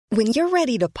When you're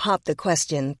ready to pop the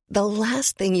question, the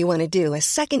last thing you want to do is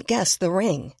second-guess the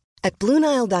ring. At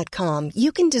BlueNile.com,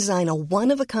 you can design a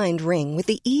one-of-a-kind ring with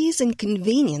the ease and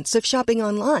convenience of shopping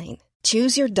online.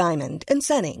 Choose your diamond and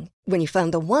setting. When you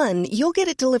find the one, you'll get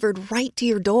it delivered right to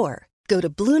your door. Go to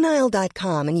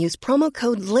BlueNile.com and use promo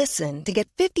code LISTEN to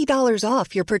get $50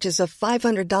 off your purchase of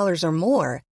 $500 or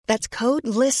more. That's code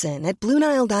LISTEN at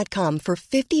BlueNile.com for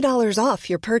 $50 off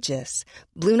your purchase.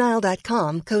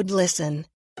 BlueNile.com, code LISTEN.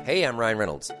 Hey, I'm Ryan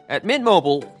Reynolds. At Mint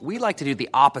Mobile, we like to do the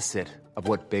opposite of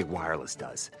what Big Wireless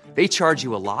does. They charge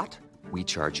you a lot, we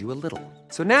charge you a little.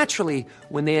 So naturally,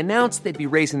 when they announced they'd be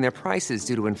raising their prices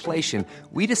due to inflation,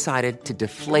 we decided to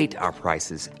deflate our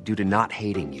prices due to not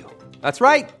hating you. That's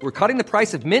right. We're cutting the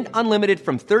price of Mint Unlimited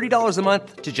from $30 a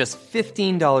month to just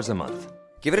 $15 a month.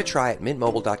 Give it a try at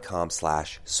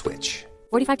mintmobile.com/switch.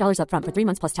 $45 up front for 3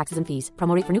 months plus taxes and fees.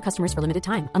 Promo rate for new customers for limited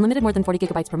time. Unlimited more than 40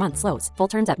 gigabytes per month. Slows full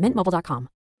terms at mintmobile.com.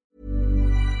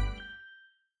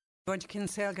 Going to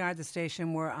Kinsale Garda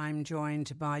Station, where I'm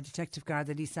joined by Detective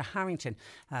Garda Lisa Harrington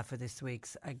for this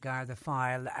week's Garda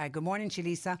File. Good morning to you,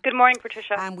 Lisa. Good morning,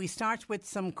 Patricia. And we start with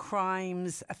some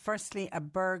crimes. Firstly, a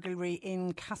burglary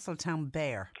in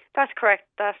Castletownbere. That's correct.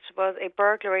 That was a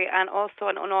burglary and also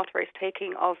an unauthorised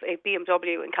taking of a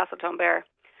BMW in Castletownbere.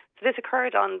 So this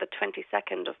occurred on the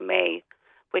 22nd of May,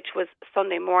 which was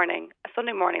Sunday morning, the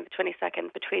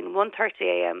 22nd, between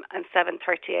 1:30am and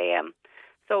 7:30am.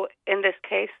 So in this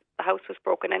case, the house was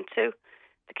broken into.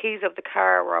 The keys of the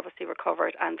car were obviously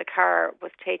recovered and the car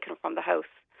was taken from the house.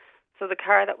 So the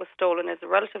car that was stolen is a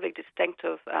relatively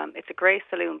distinctive, it's a grey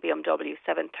saloon BMW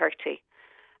 730.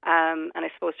 And I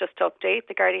suppose just to update,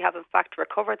 the Gardaí have in fact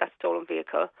recovered that stolen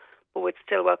vehicle, but would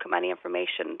still welcome any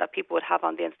information that people would have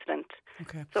on the incident.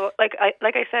 Okay. So, like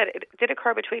I said, it did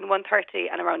occur between 1:30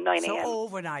 and around 9 a.m. So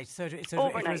overnight. So it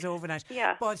was overnight.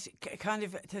 Yeah. But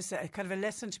there's kind of a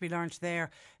lesson to be learned there.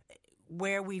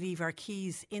 Where we leave our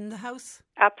keys in the house?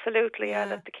 Absolutely, yeah.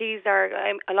 That the keys are,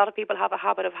 a lot of people have a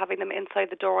habit of having them inside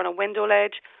the door on a window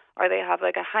ledge, or they have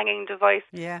like a hanging device.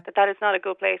 Yeah. That is not a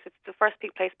good place. It's the first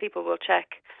place people will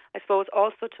check. I suppose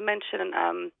also to mention,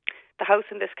 the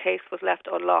house in this case was left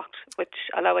unlocked,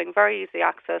 which allowing very easy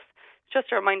access.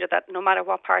 Just a reminder that no matter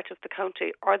what part of the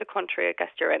county or the country I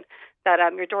guess you're in,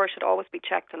 that your door should always be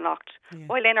checked and locked,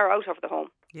 while in or out of the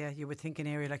home. Yeah, you would think an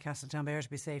area like Castletownbere to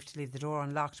be safe to leave the door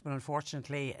unlocked, but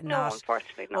unfortunately not. No,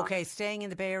 unfortunately not. Okay, staying in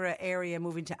the Beara area,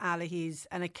 moving to Allihies,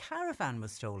 and a caravan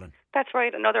was stolen. That's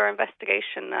right, another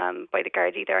investigation by the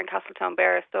Gardaí there in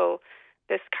Castletownbere. So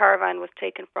this caravan was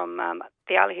taken from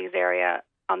the Allihies area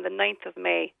on the 9th of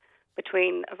May,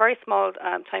 between a very small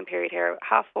time period here,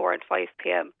 4:30 and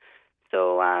 5pm.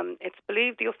 So it's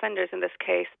believed the offenders in this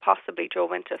case possibly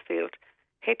drove into a field,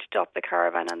 hitched up the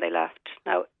caravan and they left.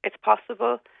 Now, it's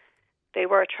possible they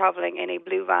were travelling in a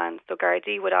blue van, so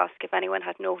Gardaí would ask if anyone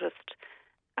had noticed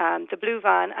any blue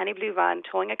van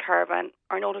towing a caravan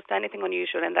or noticed anything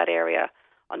unusual in that area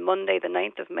on Monday the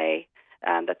 9th of May,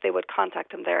 that they would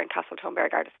contact them there in Castletownbere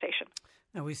Garda Station.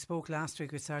 Now, we spoke last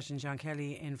week with Sergeant John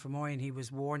Kelly in Fermoy, and he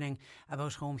was warning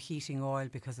about home heating oil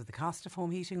because of the cost of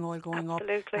home heating oil going up,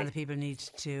 and the people need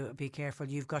to be careful.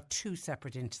 You've got two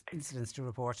separate incidents to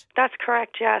report. That's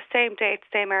correct, yeah. Same date,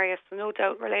 same area, so no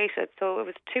doubt related. So it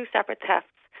was two separate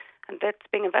thefts, and that's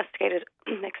being investigated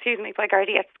by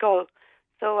Gardaí at Skull.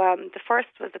 So the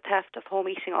first was the theft of home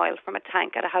heating oil from a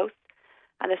tank at a house,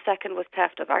 and the second was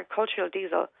theft of agricultural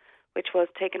diesel, which was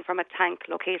taken from a tank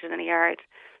located in a yard.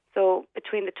 So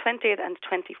between the 20th and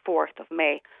 24th of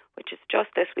May, which is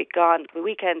just this week gone, the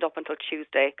weekend up until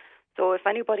Tuesday. So if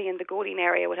anybody in the Goleen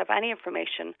area would have any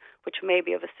information which may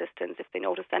be of assistance, if they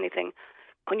noticed anything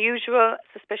unusual,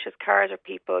 suspicious cars or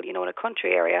people, in a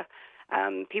country area,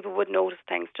 people would notice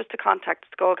things, just to contact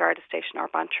Skull Garda Station or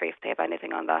Bantry if they have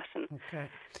anything on that. Okay.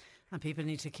 And people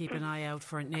need to keep an eye out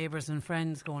for neighbours and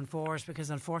friends going forward, because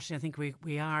unfortunately I think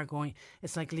we are going,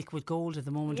 it's like liquid gold at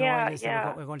the moment.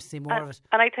 Yeah. We're going to see more of it.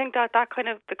 And I think that kind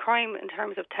of the crime in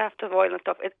terms of theft of oil and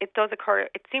stuff, it does occur,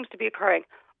 it seems to be occurring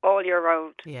all year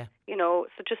round. Yeah. So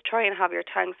just try and have your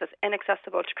tanks as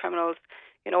inaccessible to criminals.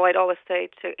 I'd always say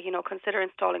to, consider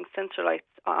installing sensor lights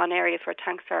on areas where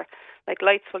tanks are. Like,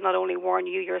 lights will not only warn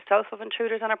you yourself of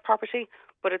intruders on a property,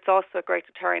 but it's also a great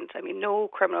deterrent. I mean, no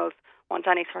criminals want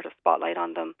any sort of spotlight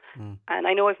on them. And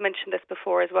I know I've mentioned this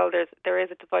before as well. There is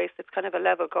a device that's kind of a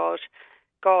level gauge,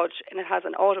 and it has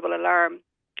an audible alarm,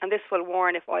 and this will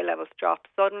warn if oil levels drop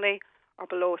suddenly or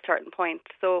below a certain point.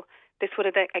 So this would,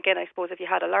 again, I suppose, if you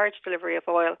had a large delivery of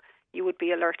oil, you would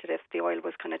be alerted if the oil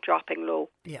was kind of dropping low.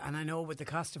 Yeah, and I know with the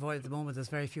cost of oil at the moment, there's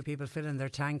very few people filling their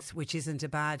tanks, which isn't a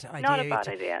bad idea. Not a bad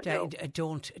idea, no.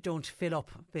 Don't fill up,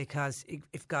 because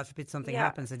if God forbid something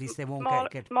happens, at least they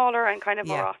won't get... Smaller and kind of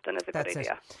more often is a good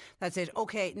idea. That's it.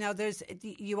 Okay, now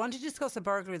you want to discuss a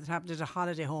burglary that happened at a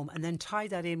holiday home and then tie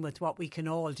that in with what we can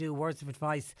all do, words of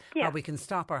advice, how we can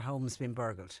stop our homes being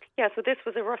burgled. Yeah, so this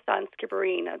was a Ruslan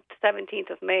Skibbereen,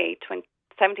 17th of May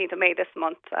this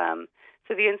month.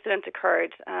 So the incident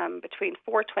occurred between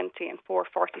 4:20 and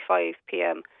 4:45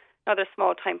 p.m. Another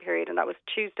small time period, and that was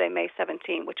Tuesday, May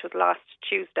 17, which was last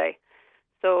Tuesday.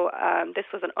 So this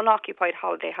was an unoccupied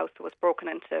holiday house that was broken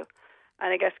into.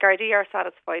 And I guess Gardaí are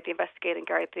satisfied, the investigating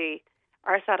Gardaí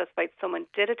are satisfied someone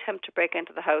did attempt to break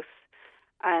into the house.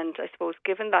 And I suppose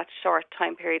given that short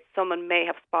time period, someone may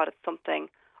have spotted something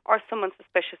or someone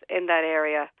suspicious in that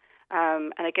area.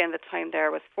 And again, the time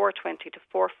there was 4:20 to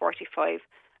 4:45.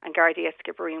 And Gardaí at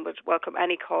Skibbereen would welcome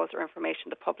any calls or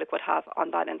information the public would have on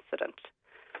that incident.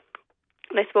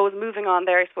 And I suppose moving on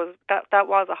there, I suppose that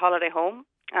was a holiday home.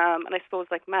 And I suppose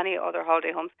like many other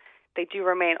holiday homes, they do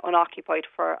remain unoccupied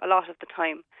for a lot of the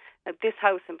time. Now, this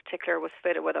house in particular was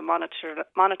fitted with a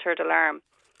monitored alarm,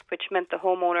 which meant the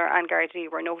homeowner and Gardaí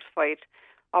were notified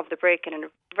of the break-in and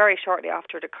very shortly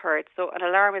after it occurred. So an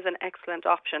alarm is an excellent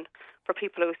option for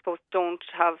people who I suppose don't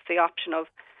have the option of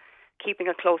keeping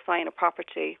a close eye on a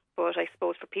property. But I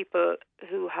suppose for people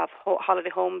who have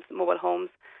holiday homes, mobile homes,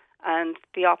 and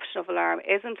the option of alarm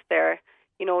isn't there,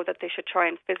 that they should try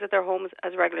and visit their homes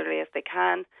as regularly as they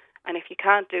can. And if you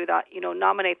can't do that,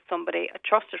 nominate somebody, a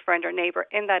trusted friend or neighbour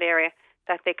in that area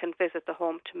that they can visit the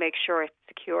home to make sure it's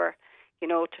secure.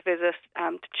 To visit,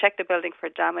 to check the building for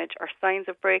damage or signs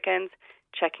of break-ins,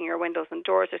 checking your windows and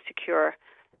doors are secure.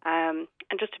 And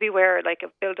just to be aware, like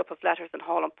a build-up of letters in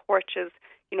hall and porches,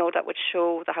 that would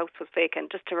show the house was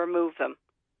vacant, just to remove them.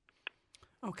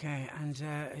 Okay, and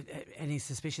any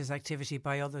suspicious activity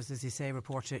by others, as you say,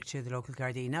 report it to the local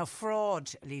Gardaí. Now,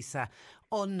 fraud, Lisa,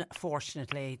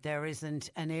 unfortunately, there isn't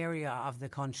an area of the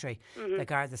country that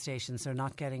Garda stations are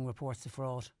not getting reports of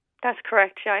fraud. That's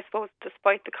correct, yeah. I suppose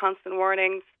despite the constant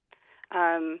warnings,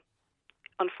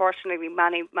 unfortunately,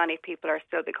 many people are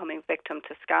still becoming victim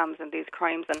to scams and these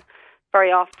crimes, and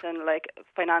very often,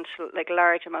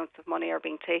 large amounts of money are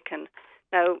being taken.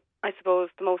 Now, I suppose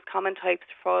the most common types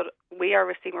of fraud we are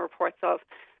receiving reports of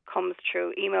comes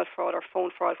through email fraud or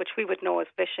phone fraud, which we would know as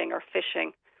phishing or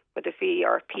phishing with a V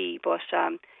or a P, but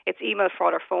it's email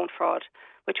fraud or phone fraud,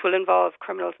 which will involve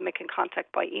criminals making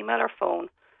contact by email or phone,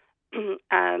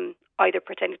 either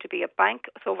pretending to be a bank.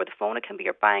 So over the phone, it can be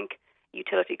your bank,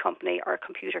 utility company, or a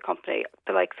computer company,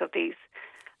 the likes of these.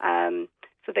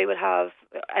 So they would have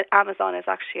Amazon is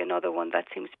actually another one that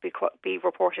seems to be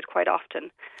reported quite often.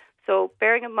 So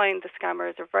bearing in mind the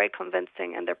scammers are very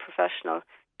convincing and they're professional,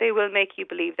 they will make you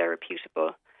believe they're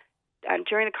reputable. And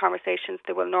during the conversations,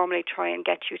 they will normally try and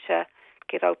get you to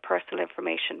give out personal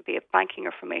information, be it banking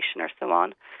information or so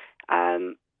on.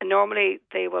 And normally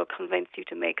they will convince you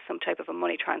to make some type of a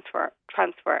money transfer,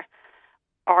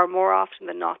 or more often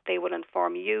than not, they will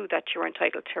inform you that you're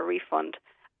entitled to a refund,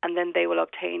 and then they will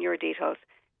obtain your details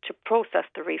to process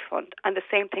the refund. And the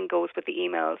same thing goes with the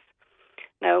emails.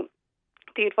 Now,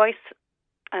 the advice,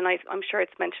 and I'm sure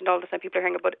it's mentioned all the time, people are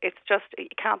hearing it, but it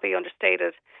can't be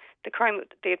understated.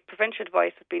 The provincial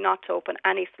advice would be not to open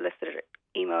any solicited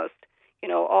emails.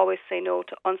 Always say no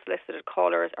to unsolicited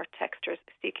callers or texters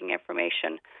seeking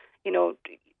information.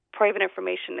 Private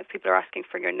information, if people are asking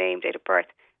for your name, date of birth,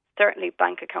 certainly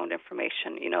bank account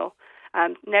information,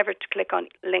 never to click on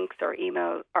links or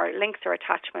email or links or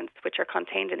attachments which are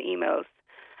contained in emails.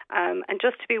 And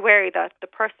just to be wary that the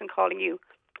person calling you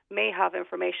may have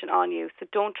information on you, so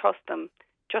don't trust them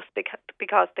just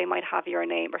because they might have your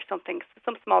name or some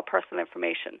small personal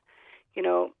information.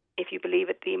 If you believe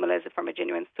it, the email is from a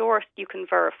genuine source, you can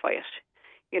verify it.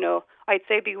 I'd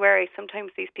say be wary.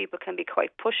 Sometimes these people can be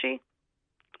quite pushy.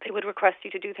 They would request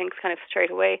you to do things kind of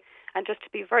straight away, and just to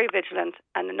be very vigilant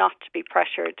and not to be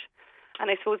pressured.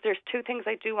 And I suppose there's two things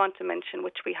I do want to mention,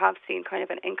 which we have seen kind of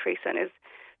an increase in, is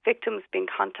victims being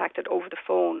contacted over the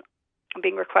phone and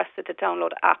being requested to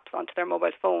download apps onto their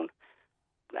mobile phone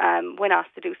when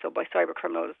asked to do so by cyber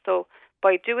criminals. So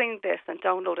by doing this and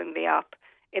downloading the app,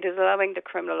 it is allowing the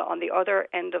criminal on the other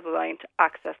end of the line to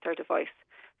access their device.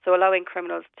 So allowing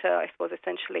criminals to, I suppose,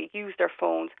 essentially use their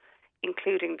phones,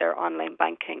 including their online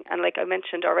banking. And like I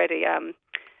mentioned already, a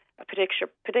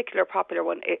particular popular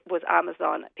one, it was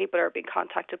Amazon. People are being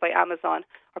contacted by Amazon,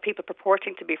 or people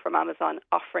purporting to be from Amazon,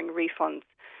 offering refunds.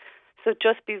 So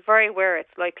just be very aware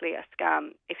it's likely a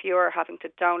scam if you're having to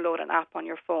download an app on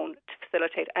your phone to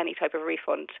facilitate any type of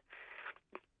refund.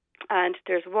 And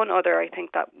there's one other, I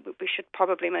think, that we should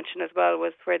probably mention as well,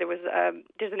 was where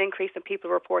there's an increase in people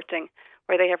reporting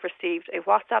where they have received a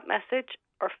WhatsApp message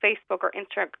or Facebook or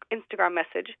Instagram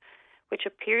message which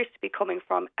appears to be coming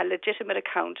from a legitimate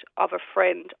account of a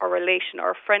friend or relation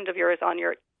or a friend of yours on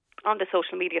the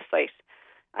social media site.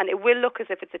 And it will look as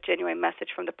if it's a genuine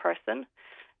message from the person.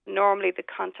 Normally the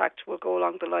contact will go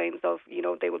along the lines of,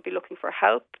 they will be looking for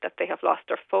help, that they have lost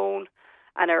their phone,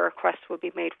 and a request will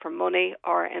be made for money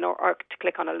or to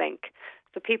click on a link.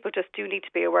 So people just do need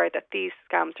to be aware that these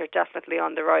scams are definitely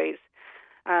on the rise.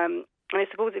 And I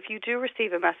suppose if you do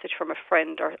receive a message from a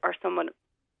friend or someone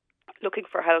looking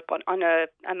for help on a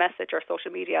message or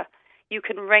social media, you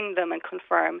can ring them and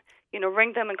confirm.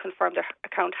 Ring them and confirm their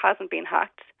account hasn't been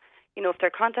hacked. If they're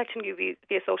contacting you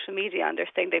via social media and they're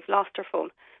saying they've lost their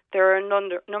phone, there are a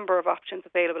number of options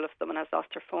available if someone has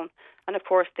lost their phone. And of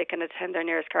course, they can attend their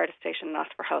nearest Garda station and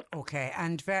ask for help. Okay,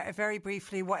 and very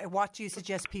briefly, what do you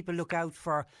suggest people look out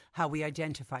for how we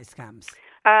identify scams?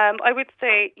 I would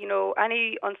say,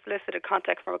 any unsolicited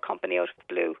contact from a company out of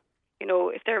the blue.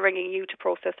 If they're ringing you to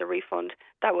process a refund,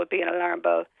 that would be an alarm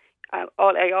bell. I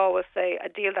always say a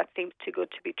deal that seems too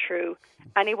good to be true.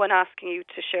 Anyone asking you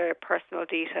to share personal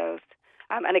details.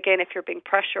 And again, if you're being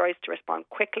pressurised to respond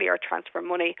quickly or transfer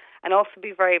money, and also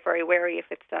be very, very wary if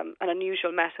it's an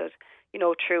unusual method,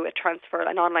 through a transfer,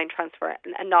 an online transfer,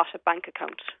 and not a bank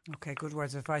account. Okay, good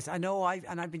words of advice. I know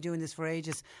I've been doing this for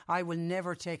ages. I will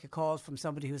never take a call from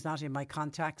somebody who's not in my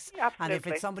contacts. Absolutely. And if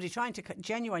it's somebody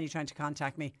genuinely trying to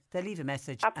contact me, they'll leave a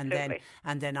message. Absolutely.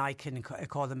 and then I can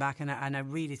call them back. And I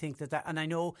really think that, and I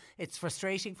know it's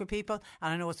frustrating for people,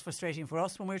 and I know it's frustrating for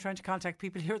us when we're trying to contact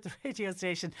people here at the radio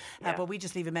station. But we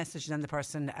just leave a message and then the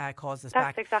person calls us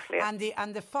back. That's exactly it.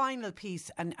 And the final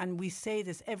piece, and we say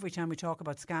this every time we talk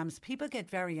about scams, people get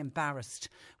very embarrassed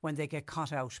when they get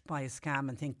caught out by a scam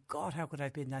and think, God, how could I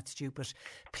have been that stupid?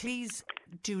 Please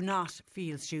do not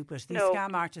feel stupid. These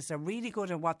scam artists are really good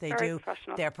at what they do.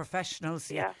 They're professionals.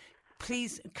 Yeah.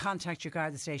 Please contact your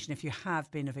Garda station if you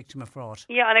have been a victim of fraud.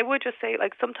 Yeah, and I would just say,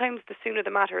 sometimes the sooner the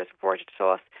matter is reported to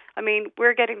us. I mean,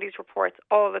 we're getting these reports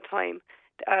all the time.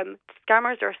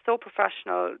 Scammers are so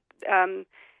professional.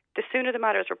 The sooner the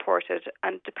matter is reported,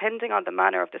 and depending on the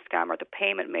manner of the scam or the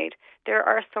payment made, there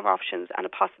are some options and a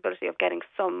possibility of getting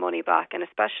some money back. And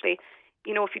especially,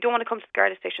 if you don't want to come to the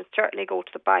Garda station, certainly go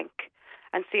to the bank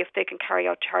and see if they can carry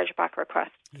out chargeback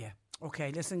requests. Yeah.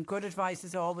 Okay, listen, good advice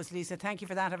as always, Lisa. Thank you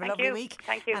for that. Have a lovely week.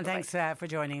 Thank you. And thanks for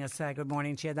joining us. Good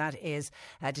morning to you. That is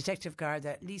Detective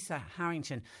Garda Lisa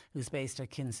Harrington, who's based at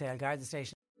Kinsale Garda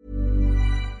Station.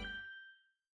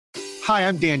 Hi,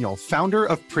 I'm Daniel, founder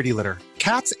of Pretty Litter.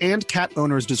 Cats and cat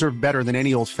owners deserve better than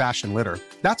any old-fashioned litter.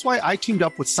 That's why I teamed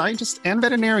up with scientists and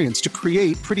veterinarians to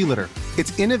create Pretty Litter.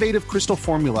 Its innovative crystal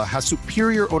formula has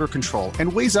superior odor control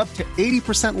and weighs up to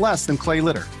 80% less than clay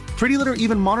litter. Pretty Litter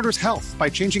even monitors health by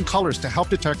changing colors to help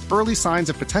detect early signs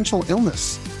of potential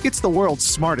illness. It's the world's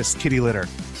smartest kitty litter.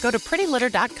 Go to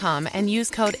prettylitter.com and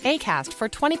use code ACAST for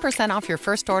 20% off your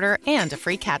first order and a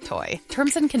free cat toy.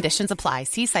 Terms and conditions apply.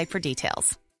 See site for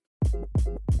details.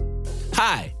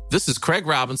 Hi, this is Craig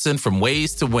Robinson from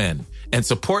Ways to Win, and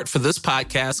support for this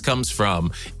podcast comes from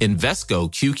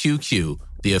Invesco QQQ,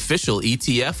 the official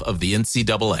ETF of the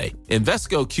NCAA.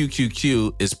 Invesco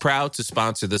QQQ is proud to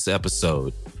sponsor this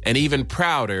episode, and even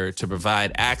prouder to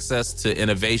provide access to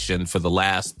innovation for the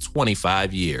last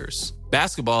 25 years.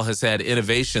 Basketball has had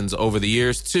innovations over the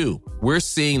years, too. We're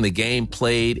seeing the game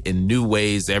played in new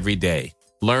ways every day.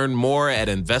 Learn more at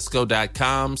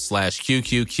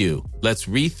Invesco.com/QQQ. Let's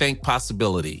rethink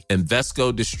possibility.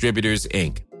 Invesco Distributors,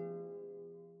 Inc.